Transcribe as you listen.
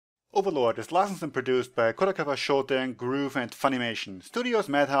Overlord is licensed and produced by Kodakawa Shoten, Groove, and Funimation. Studios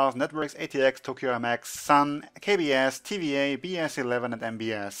Madhouse, Networks ATX, Tokyo MX, Sun, KBS, TVA, BS11, and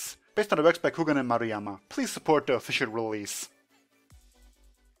MBS. Based on the works by Kugan and Maruyama. Please support the official release.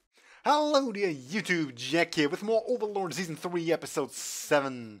 Hello dear YouTube, Jack here with more Overlord Season 3 Episode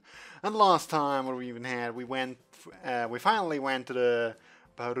 7. And last time what we even had, we finally went to the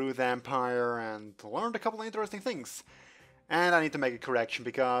Baruth Empire and learned a couple of interesting things. And I need to make a correction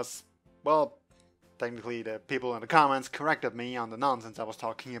because, well, technically the people in the comments corrected me on the nonsense I was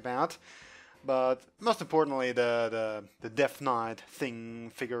talking about. But most importantly, the Death Knight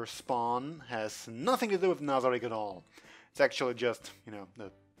figure spawn has nothing to do with Nazarick at all. It's actually just, you know, the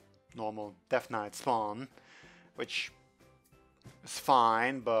normal Death Knight spawn, which is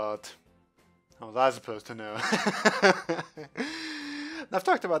fine, but how was I supposed to know? I've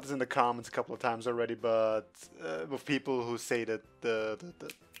talked about this in the comments a couple of times already, but with people who say that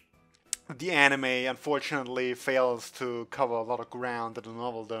the anime unfortunately fails to cover a lot of ground that the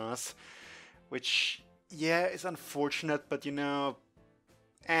novel does, which, yeah, is unfortunate, but you know,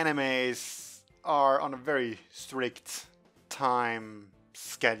 animes are on a very strict time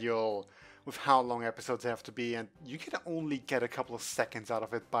schedule with how long episodes have to be, and you can only get a couple of seconds out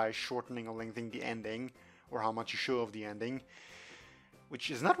of it by shortening or lengthening the ending, or how much you show of the ending, which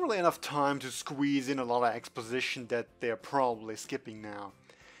is not really enough time to squeeze in a lot of exposition that they're probably skipping now.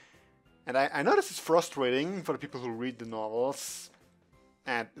 And I know this is frustrating for the people who read the novels,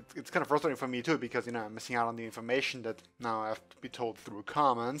 and it's kind of frustrating for me too, because, you know, I'm missing out on the information that now I have to be told through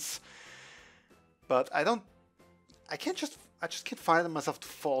comments. But I just can't find myself to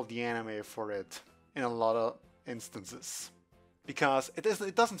fault the anime for it in a lot of instances. Because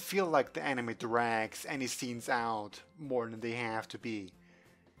it doesn't feel like the anime drags any scenes out more than they have to be.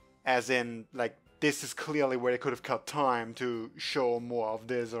 As in, like, this is clearly where they could have cut time to show more of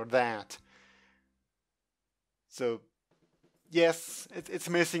this or that. So, yes, it's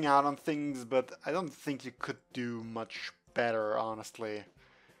missing out on things, but I don't think you could do much better, honestly.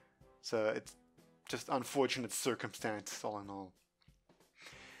 So, it's just unfortunate circumstances, all in all.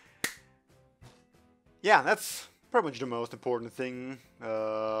 Yeah, that's pretty much the most important thing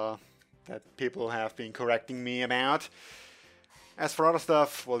that people have been correcting me about. As for other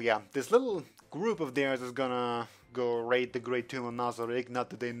stuff, well, yeah, this little group of theirs is gonna go raid the Great Tomb of Nazarick, not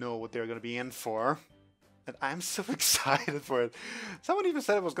that they know what they're gonna be in for. And I'm so excited for it. Someone even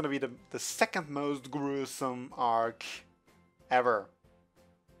said it was gonna be the second most gruesome arc ever.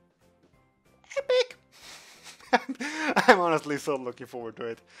 Epic! I'm honestly so looking forward to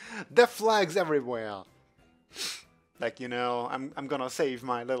it. Death flags everywhere. Like, you know, I'm gonna save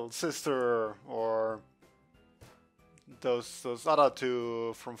my little sister, or those other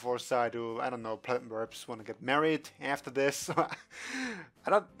two from Foresight who, I don't know, perhaps want to get married after this.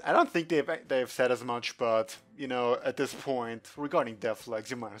 I don't think they've said as much, but, you know, at this point, regarding death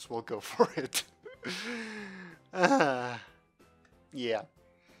flags, you might as well go for it. Yeah.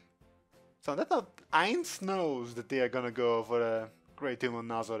 So that Ainz knows that they are gonna go for the Great Tomb of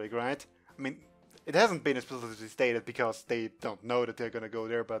Nazarick, right? I mean, it hasn't been explicitly stated because they don't know that they're gonna go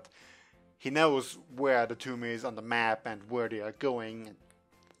there, but he knows where the tomb is on the map and where they are going.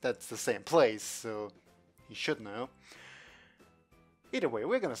 That's the same place, so he should know. Either way,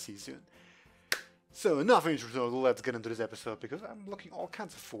 we're gonna see soon. So enough intro, let's get into this episode, because I'm looking all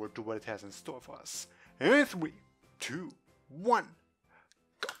kinds of forward to what it has in store for us. And 3, 2, 1,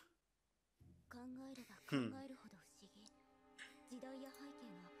 go!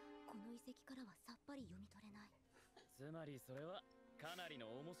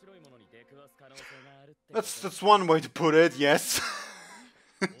 That's one way to put it, yes.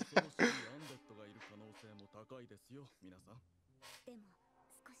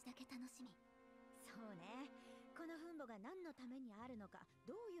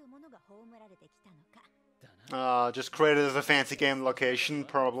 Just created as a fancy game location,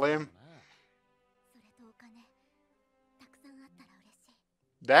 probably.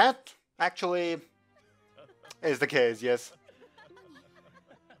 That actually is the case, yes.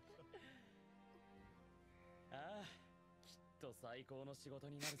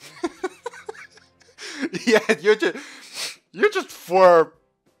 Yeah, you're just for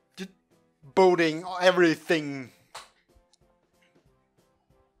boating everything.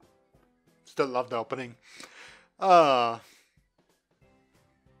 Still love the opening. They're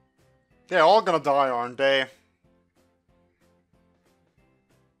all gonna die, aren't they?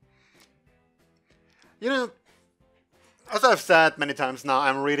 You know, as I've said many times now,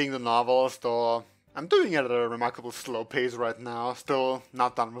 I'm reading the novels, though I'm doing it at a remarkable slow pace right now, still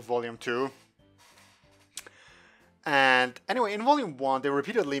not done with Volume 2. And anyway, in Volume 1, they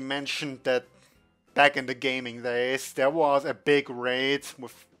repeatedly mentioned that back in the gaming days, there was a big raid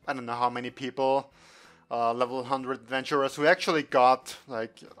with, I don't know how many people, level 100 adventurers who actually got,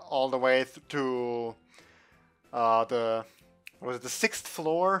 like, all the way to the, what was it, the 6th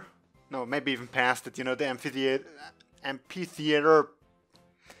floor? No, maybe even past it, you know, the amphitheater.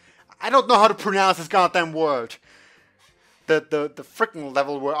 I don't know how to pronounce this goddamn word. The freaking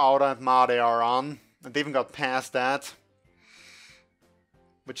level where Aura and Made are on. And they even got past that.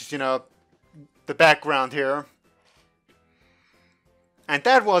 Which is, you know, the background here. And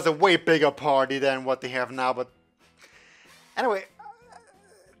that was a way bigger party than what they have now, but... Anyway,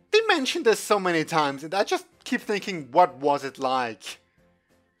 they mentioned this so many times, and I just keep thinking, what was it like?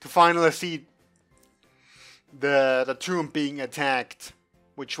 To finally see the tomb being attacked.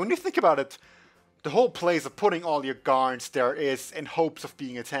 Which, when you think about it, the whole place of putting all your guards there is in hopes of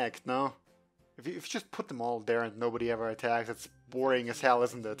being attacked, no? If you just put them all there and nobody ever attacks, it's boring as hell,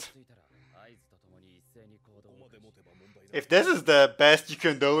 isn't it? If this is the best you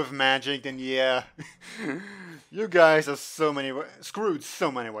can do with magic, then yeah. You guys are screwed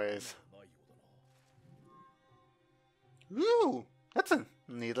so many ways. Ooh, that's a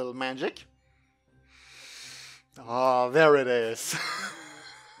neat little magic. Oh, there it is.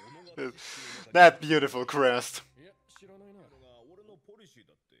 That beautiful crest.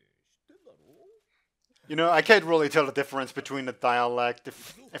 You know, I can't really tell the difference between the dialect,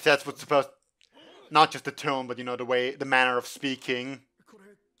 if that's what's supposed... Not just the tone, but you know, the manner of speaking.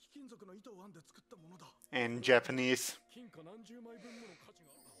 In Japanese.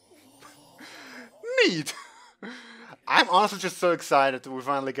 Neat! I'm honestly just so excited that we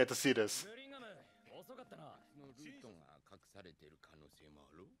finally get to see this.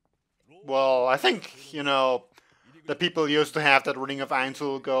 Well, I think, you know, the people used to have that Ring of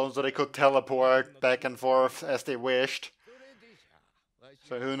Einzel go so they could teleport back and forth as they wished.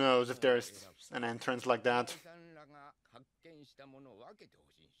 So who knows if there's an entrance like that.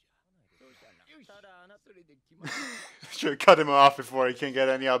 Should cut him off before he can get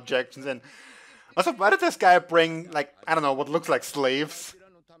any objections. And also, why did this guy bring, like, I don't know, what looks like slaves?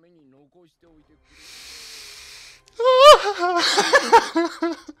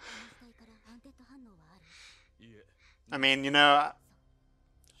 I mean, you know...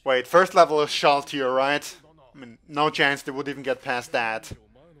 Wait, first level is Shaltier, right? I mean, no chance they would even get past that.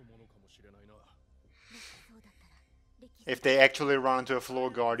 If they actually run into a Floor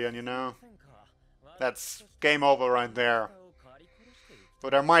Guardian, you know? That's game over right there.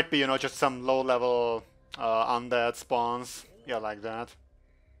 But there might be, you know, just some low-level undead spawns. Yeah, like that.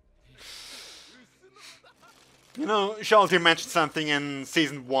 You know, Shaltier mentioned something in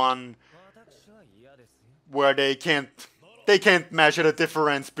Season 1 where they can't measure the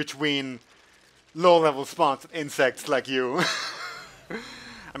difference between low-level spawns and insects like you.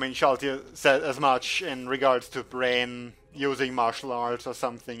 I mean, Shaltier said as much in regards to Brain using martial arts or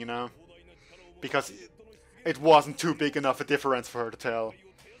something, you know? Because it wasn't too big enough a difference for her to tell.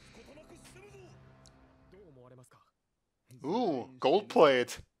 Ooh, gold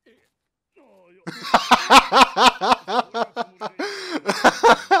plate.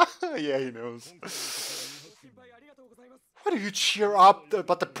 Yeah, he knows. Why do you cheer up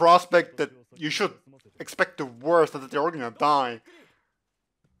about the prospect that you should expect the worst and that they're all gonna die?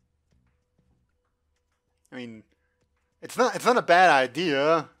 I mean, it's not a bad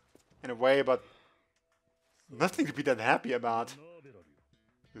idea in a way, but nothing to be that happy about.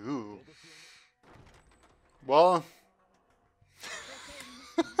 Ooh. Well,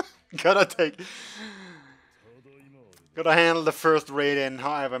 gotta handle the first raid in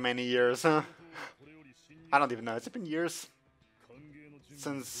however many years, huh? I don't even know. Has it been years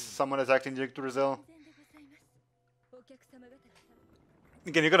since someone attacked in Yggdrasil?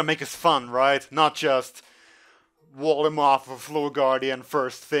 Again, you gotta make this fun, right? Not just wall him off with Floor Guardian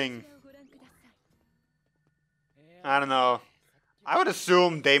first thing. I don't know. I would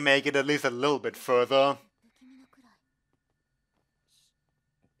assume they make it at least a little bit further.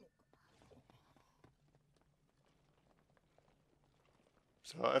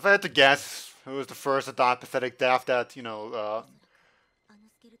 So, if I had to guess who was the first to die pathetic death, that, you know,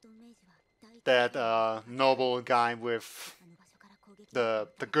 that noble guy with the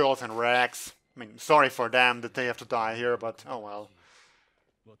girls in rags. I mean, sorry for them that they have to die here, but oh well.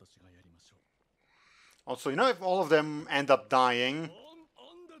 Also, you know, if all of them end up dying,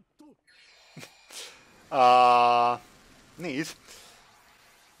 neat,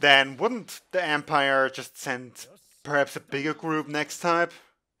 then wouldn't the Empire just send perhaps a bigger group next time?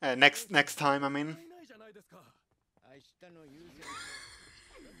 Next time, I mean.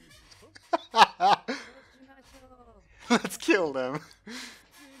 Let's kill them.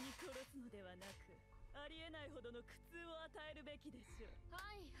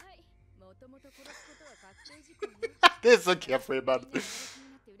 This is so carefree, but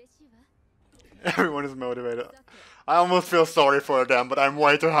everyone is motivated. I almost feel sorry for them, but I'm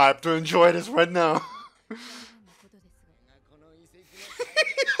way too hyped to enjoy this right now.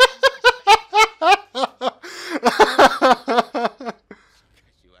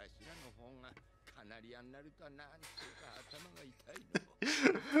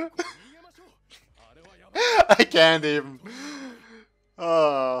 I can't even.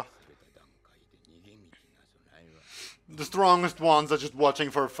 The strongest ones are just watching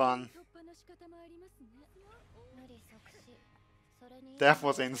for fun. Death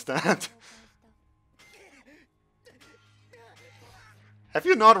was instant. Have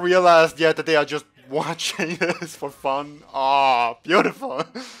you not realized yet that they are just watching this for fun? Ah, beautiful.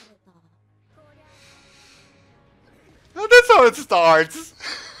 Oh, that's how it starts.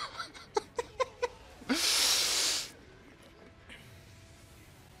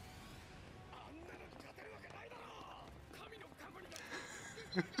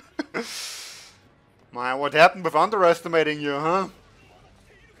 My, what happened with underestimating you, huh?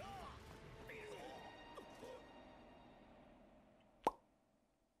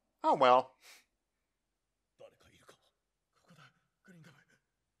 Oh well.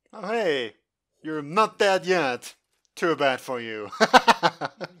 Oh hey, you're not dead yet. Too bad for you.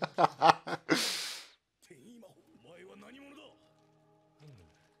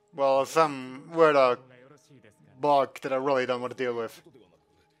 Well, some weird bug that I really don't want to deal with.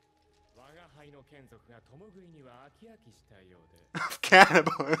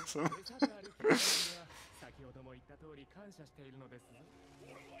 Cannibalism.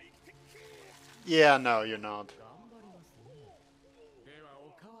 Yeah, no, you're not.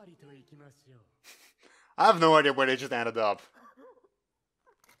 I have no idea where they just ended up.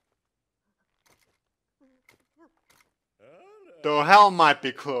 Though hell might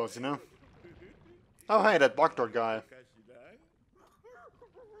be close, you know? Oh hey, that doctor guy.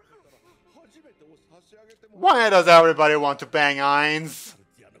 Why does everybody want to bang Heinz?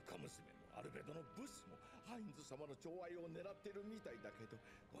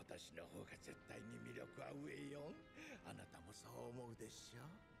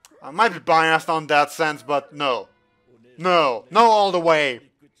 I might be biased on that sense, but no. No. No all the way.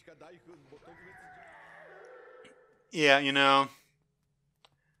 Yeah, you know.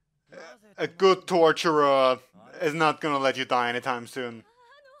 A good torturer is not gonna let you die anytime soon.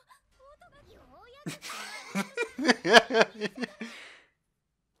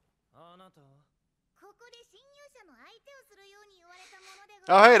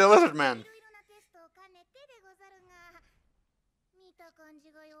 Oh hey, the lizard man.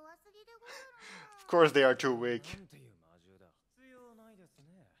 Of course they are too weak.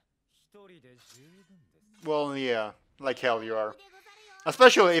 Well, yeah, like hell you are.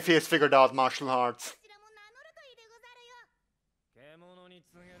 Especially if he has figured out martial arts.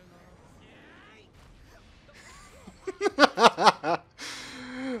 I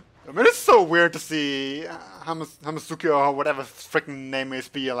mean, it's so weird to see Hamasuki or whatever freaking name is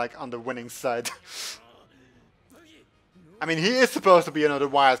be like on the winning side. I mean, he is supposed to be another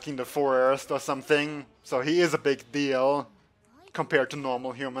Wild King of the Forest or something, so he is a big deal compared to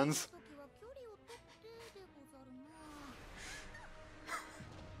normal humans.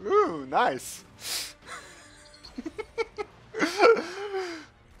 Ooh, nice.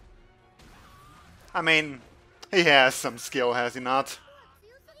 I mean, he has some skill, has he not?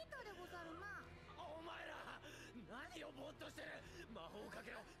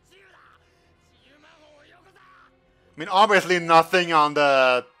 I mean, obviously nothing on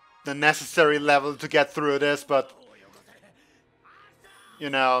the necessary level to get through this, but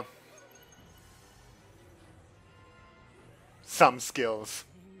you know, some skills.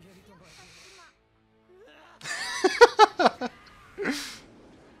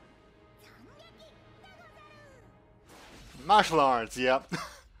 Martial arts, yep.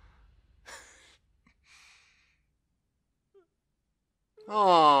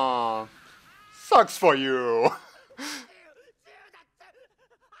 Aww, sucks for you.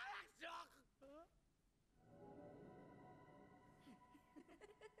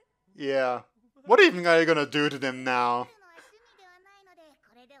 Yeah. What even are you gonna do to them now?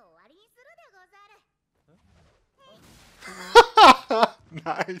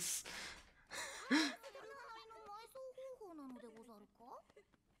 Nice.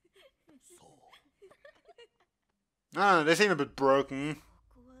 Ah, they seem a bit broken.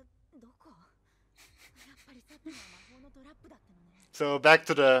 So back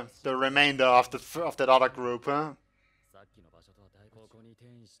to the remainder of that other group, huh?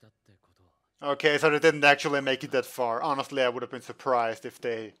 Okay, so they didn't actually make it that far. Honestly, I would have been surprised if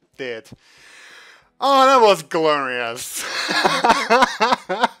they did. Oh, that was glorious.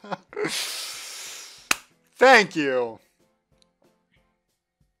 Thank you.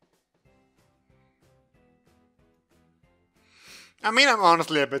 I mean, I'm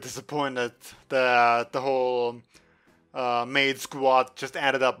honestly a bit disappointed that the whole maid squad just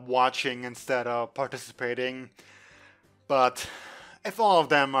ended up watching instead of participating. But if all of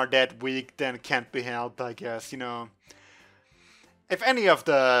them are that weak, then it can't be helped, I guess, you know. If any of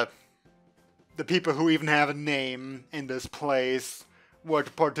the people who even have a name in this place were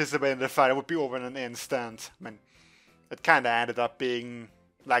to participate in the fight, it would be over in an instant. I mean, it kind of ended up being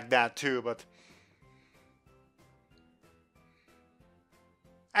like that too, but...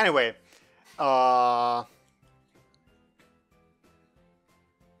 Anyway,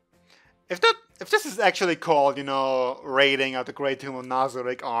 if this is actually called, you know, Raiding of the Great Tomb of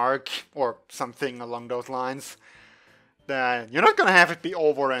Nazarick Arc, or something along those lines, then you're not gonna have it be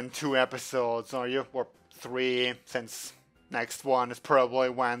over in 2 episodes, are you? Or 3, since next one is probably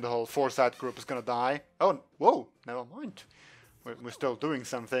when the whole Foresight group is gonna die. Oh, whoa, never mind. We're still doing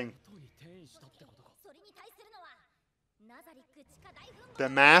something. The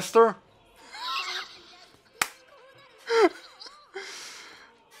Master?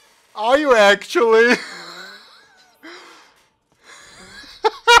 Are you actually?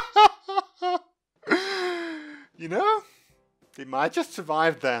 You know, they might just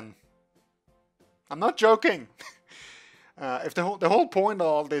survive then. I'm not joking. If the whole point of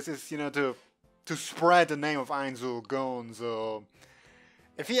all this is, you know, to spread the name of Ainzul Gonzo,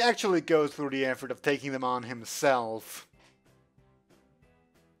 if he actually goes through the effort of taking them on himself,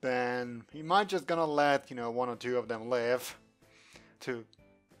 then he might just gonna let, you know, 1 or 2 of them live to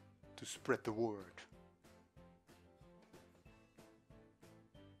spread the word.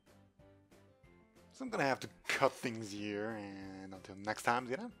 So I'm gonna have to cut things here, and until next time,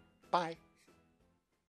 you know, bye.